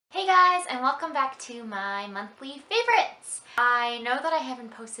guys, and welcome back to my monthly favorites. I know that I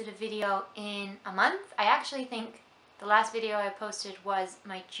haven't posted a video in a month. I actually think the last video I posted was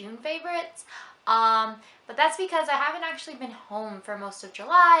my June favorites. But that's because I haven't actually been home for most of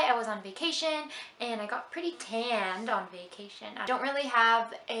July. I was on vacation and I got pretty tanned on vacation. I don't really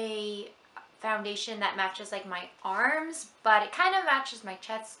have a foundation that matches like my arms, but it kind of matches my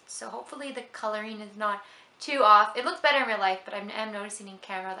chest, so hopefully the coloring is not too off. It looks better in real life, but I'm noticing in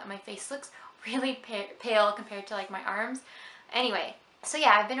camera that my face looks really pale compared to like my arms. Anyway, so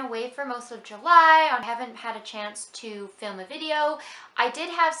yeah, I've been away for most of July. I haven't had a chance to film a video. I did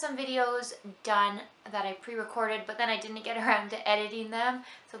have some videos done that I pre-recorded, but then I didn't get around to editing them,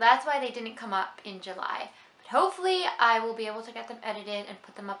 so that's why they didn't come up in July. But hopefully I will be able to get them edited and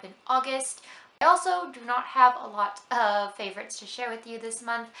put them up in August. I also do not have a lot of favorites to share with you this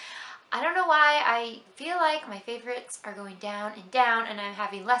month. I don't know why. I feel like my favorites are going down and I'm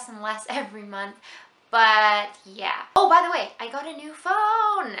having less and less every month. But yeah. Oh, by the way, I got a new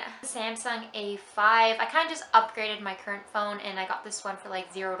phone. Samsung A5. I kind of just upgraded my current phone and I got this one for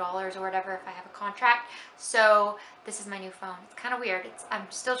like $0 or whatever if I have a contract. So this is my new phone. It's kind of weird. I'm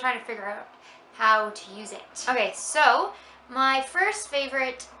still trying to figure out how to use it. Okay, so my first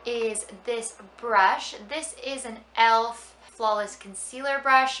favorite is this brush. This is an e.l.f. Flawless Concealer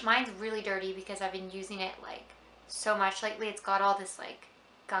brush. Mine's really dirty because I've been using it like so much lately. It's got all this like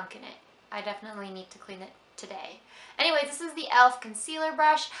gunk in it. I definitely need to clean it today. Anyway, this is the e.l.f. concealer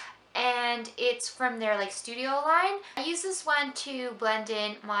brush and it's from their like studio line. I use this one to blend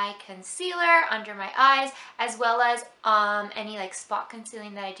in my concealer under my eyes as well as any like spot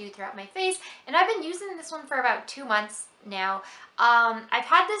concealing that I do throughout my face, and I've been using this one for about 2 months now. I've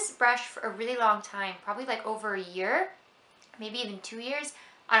had this brush for a really long time, probably like over a year, maybe even 2 years.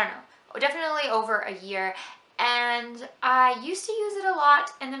 I don't know, definitely over a year. And I used to use it a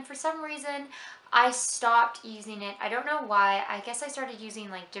lot, and then for some reason I stopped using it. I don't know why. I guess I started using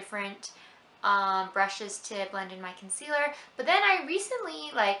like different brushes to blend in my concealer, but then I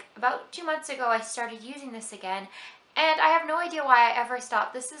recently, like about 2 months ago, I started using this again, and I have no idea why I ever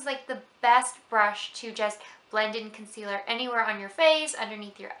stopped. This is like the best brush to just blend in concealer anywhere on your face,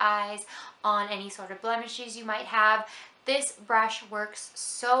 underneath your eyes, on any sort of blemishes you might have. This brush works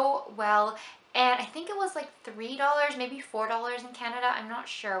so well, and I think it was like $3, maybe $4 in Canada. I'm not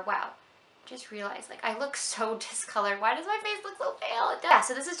sure. Wow. Just realized like I look so discolored. Why does my face look so pale? Yeah,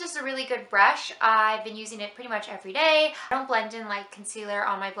 so this is just a really good brush. I've been using it pretty much every day. I don't blend in like concealer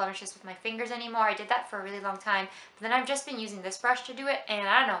on my blemishes with my fingers anymore. I did that for a really long time, but then I've just been using this brush to do it, and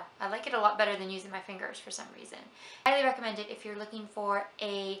I don't know, I like it a lot better than using my fingers for some reason. I highly recommend it if you're looking for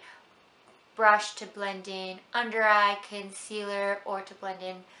a brush to blend in under eye concealer or to blend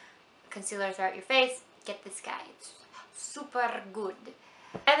in concealer throughout your face. Get this guy. It's super good.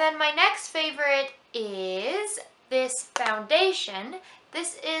 And then my next favorite is this foundation.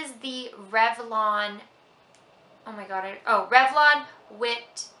 This is the Revlon, oh my god, Revlon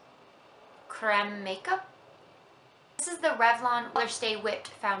Whipped Creme Makeup. This is the Revlon Colorstay Whipped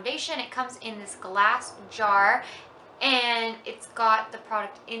Foundation. It comes in this glass jar and it's got the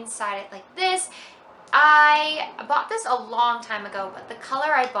product inside it like this. I bought this a long time ago, but the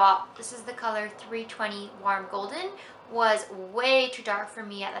color I bought, this is the color 320 Warm Golden, was way too dark for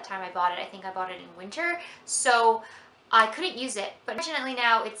me at the time I bought it. I think I bought it in winter, so I couldn't use it. But fortunately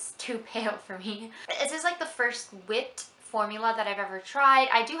now it's too pale for me. This is like the first whipped formula that I've ever tried.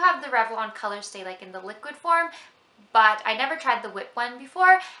 I do have the Revlon Colorstay like in the liquid form, but I never tried the whipped one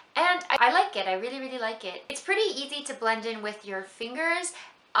before, and I like it. I really like it. It's pretty easy to blend in with your fingers.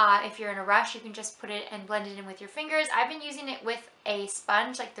 If you're in a rush, you can just put it and blend it in with your fingers. I've been using it with a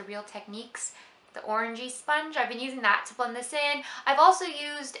sponge, like the Real Techniques, the orangey sponge. I've been using that to blend this in. I've also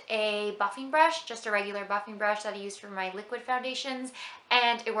used a buffing brush, just a regular buffing brush that I use for my liquid foundations,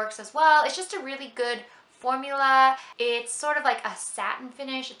 and it works as well. It's just a really good formula. It's sort of like a satin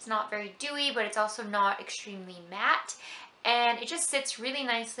finish. It's not very dewy, but it's also not extremely matte. And it just sits really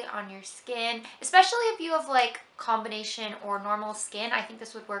nicely on your skin, especially if you have like combination or normal skin. I think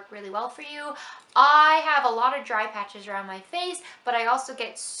this would work really well for you. I have a lot of dry patches around my face, but I also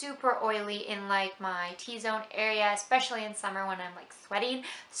get super oily in like my T-zone area, especially in summer when I'm like sweating.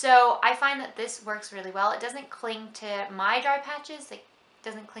 So I find that this works really well. It doesn't cling to my dry patches, like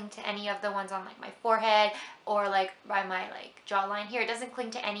doesn't cling to any of the ones on like my forehead or like by my like jawline here. It doesn't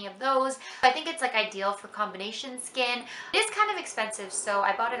cling to any of those. I think it's like ideal for combination skin. It is kind of expensive, so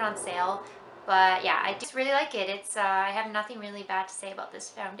I bought it on sale, but yeah, I just really like it. It's I have nothing really bad to say about this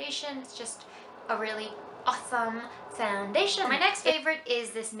foundation. It's just a really awesome foundation. My next favorite is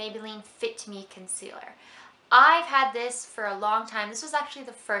this Maybelline Fit Me concealer. I've had this for a long time. This was actually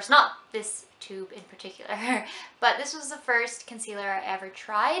the first, not this tube in particular, but this was the first concealer I ever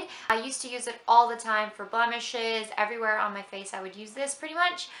tried. I used to use it all the time for blemishes, everywhere on my face I would use this pretty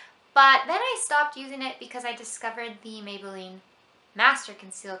much. But then I stopped using it because I discovered the Maybelline Master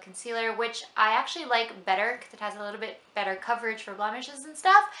Conceal Concealer, which I actually like better because it has a little bit better coverage for blemishes and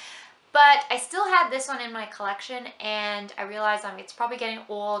stuff. But I still had this one in my collection and I realized it's probably getting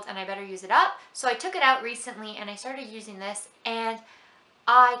old and I better use it up. So I took it out recently and I started using this, and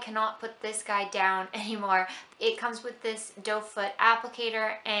I cannot put this guy down anymore. It comes with this doe foot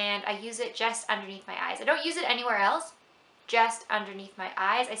applicator and I use it just underneath my eyes. I don't use it anywhere else, just underneath my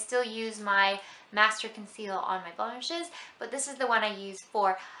eyes. I still use my Master Conceal on my blemishes, but this is the one I use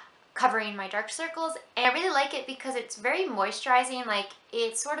for covering my dark circles, and I really like it because it's very moisturizing. Like,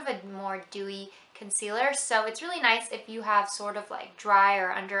 it's sort of a more dewy concealer, so it's really nice if you have sort of like dry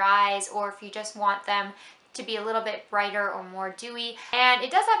or under eyes, or if you just want them to be a little bit brighter or more dewy. And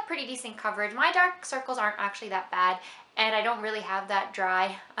it does have pretty decent coverage. My dark circles aren't actually that bad, and I don't really have that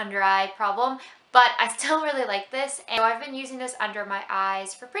dry under eye problem, but I still really like this. And so I've been using this under my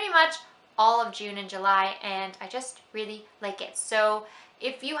eyes for pretty much all of June and July, and I just really like it. So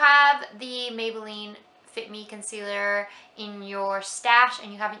if you have the Maybelline Fit Me concealer in your stash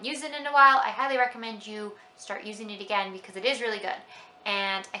and you haven't used it in a while, I highly recommend you start using it again because it is really good.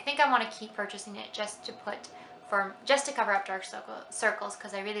 And I think I want to keep purchasing it just to cover up dark circles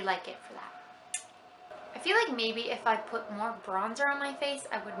because I really like it for that. I feel like maybe if I put more bronzer on my face,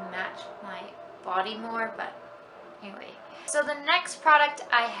 I would match my body more, but anyway. So the next product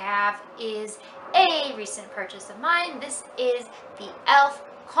I have is a recent purchase of mine. This is the e.l.f.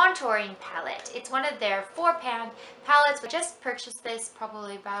 contouring palette. It's one of their 4-pan palettes. I just purchased this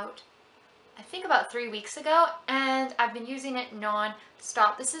probably about 3 weeks ago, and I've been using it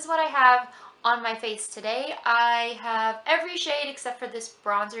non-stop. This is what I have on my face today. I have every shade except for this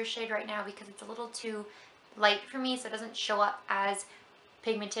bronzer shade right now because it's a little too light for me, so it doesn't show up as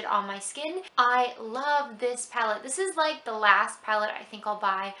pigmented on my skin. I love this palette. This is like the last palette I think I'll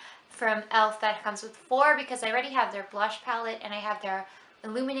buy from e.l.f. that comes with 4 because I already have their blush palette and I have their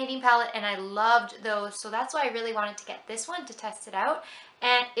illuminating palette, and I loved those, so that's why I really wanted to get this one to test it out,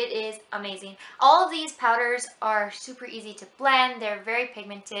 and it is amazing. All of these powders are super easy to blend. They're very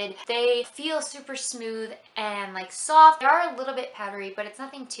pigmented. They feel super smooth and like soft. They are a little bit powdery, but it's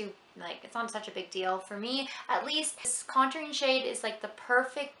nothing too, it's not such a big deal for me. At least this contouring shade is like the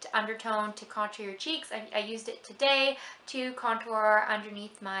perfect undertone to contour your cheeks. I used it today to contour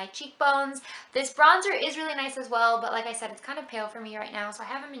underneath my cheekbones. This bronzer is really nice as well, but like I said, it's kind of pale for me right now, so I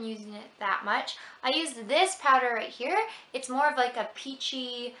haven't been using it that much. I used this powder right here. It's more of like a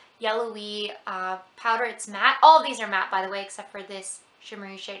peachy, yellowy powder. It's matte. All of these are matte, by the way, except for this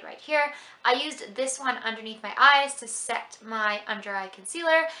shimmery shade right here. I used this one underneath my eyes to set my under eye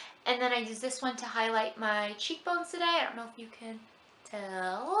concealer, and then I used this one to highlight my cheekbones today. I don't know if you can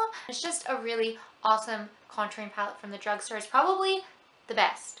tell. It's just a really awesome contouring palette from the drugstore. It's probably the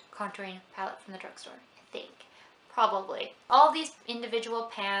best contouring palette from the drugstore, I think. Probably. All these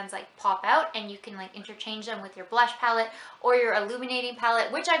individual pans like pop out, and you can like interchange them with your blush palette or your illuminating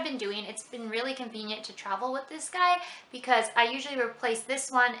palette, which I've been doing. It's been really convenient to travel with this guy because I usually replace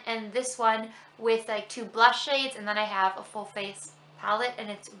this one and this one with like 2 blush shades, and then I have a full face palette, and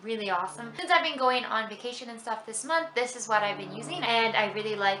it's really awesome. Since I've been going on vacation and stuff this month, this is what I've been using, and I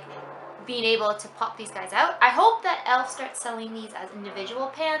really like being able to pop these guys out. I hope that e.l.f. starts selling these as individual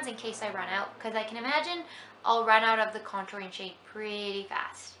pans in case I run out, because I can imagine I'll run out of the contouring shade pretty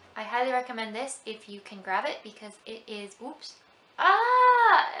fast. I highly recommend this if you can grab it because it is, oops.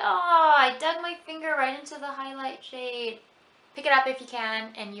 I dug my finger right into the highlight shade. Pick it up if you can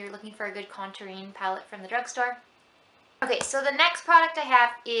and you're looking for a good contouring palette from the drugstore. Okay, so the next product I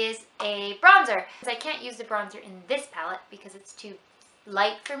have is a bronzer. Because I can't use the bronzer in this palette because it's too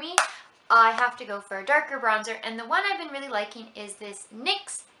light for me. I have to go for a darker bronzer, and the one I've been really liking is this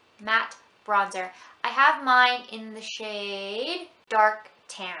NYX Matte Bronzer. I have mine in the shade Dark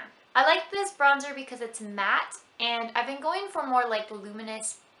Tan. I like this bronzer because it's matte, and I've been going for more like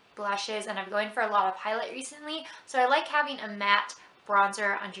luminous blushes, and I'm going for a lot of highlight recently, so I like having a matte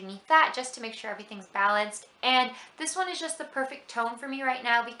bronzer underneath that just to make sure everything's balanced. And this one is just the perfect tone for me right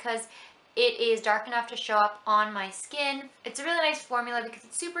now because it is dark enough to show up on my skin. It's a really nice formula because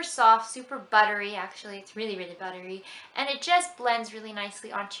it's super soft, super buttery. Actually, it's really, really buttery. And it just blends really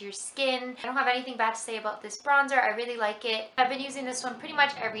nicely onto your skin. I don't have anything bad to say about this bronzer. I really like it. I've been using this one pretty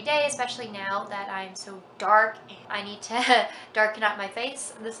much every day, especially now that I'm so dark and I need to darken up my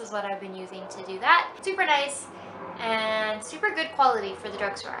face. This is what I've been using to do that. Super nice and super good quality for the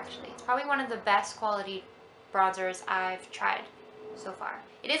drugstore, actually. It's probably one of the best quality bronzers I've tried so far.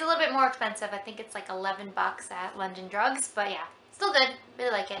 It is a little bit more expensive. I think it's like 11 bucks at London Drugs, but yeah, still good.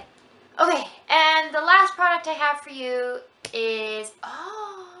 Really like it. Okay, and the last product I have for you is,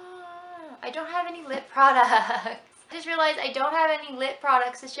 I don't have any lip products. I just realized I don't have any lip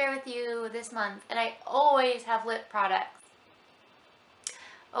products to share with you this month, and I always have lip products.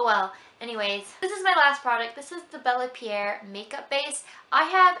 Oh well. Anyways, this is my last product. This is the Bellapierre makeup base. I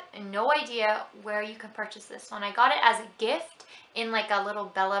have no idea where you can purchase this one. I got it as a gift in like a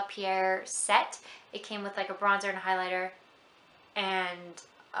little Bellapierre set. It came with like a bronzer and a highlighter and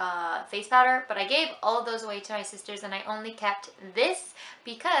face powder, but I gave all of those away to my sisters, and I only kept this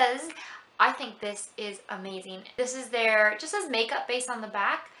because I think this is amazing. This is their, just says makeup base on the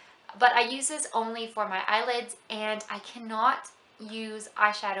back, but I use this only for my eyelids, and I cannot use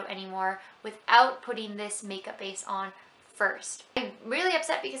eyeshadow anymore without putting this makeup base on first. I'm really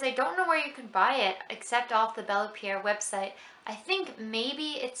upset because I don't know where you can buy it except off the Bellapierre website. I think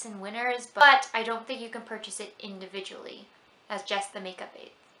maybe it's in Winners, but I don't think you can purchase it individually as just the makeup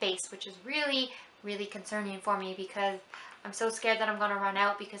base, which is really, really concerning for me because I'm so scared that I'm going to run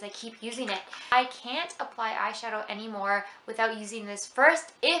out because I keep using it. I can't apply eyeshadow anymore without using this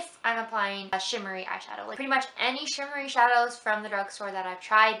first if I'm applying a shimmery eyeshadow. Like pretty much any shimmery shadows from the drugstore that I've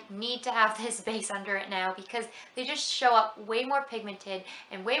tried need to have this base under it now because they just show up way more pigmented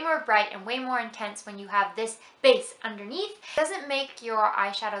and way more bright and way more intense when you have this base underneath. It doesn't make your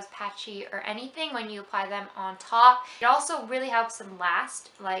eyeshadows patchy or anything when you apply them on top. It also really helps them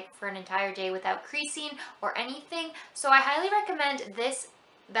last like for an entire day without creasing or anything. So I highly recommend this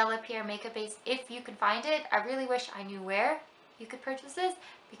Bellapierre makeup base if you can find it. I really wish I knew where you could purchase this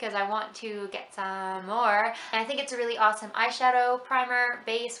because I want to get some more. And I think it's a really awesome eyeshadow, primer,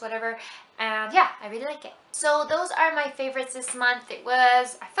 base, whatever. And yeah, I really like it. So those are my favorites this month. I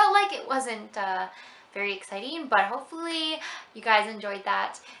felt like it wasn't very exciting, but hopefully you guys enjoyed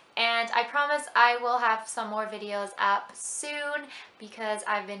that. And I promise I will have some more videos up soon because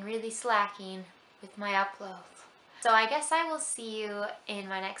I've been really slacking with my uploads. So I guess I will see you in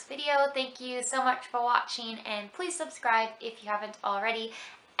my next video. Thank you so much for watching, and please subscribe if you haven't already,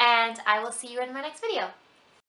 and I will see you in my next video.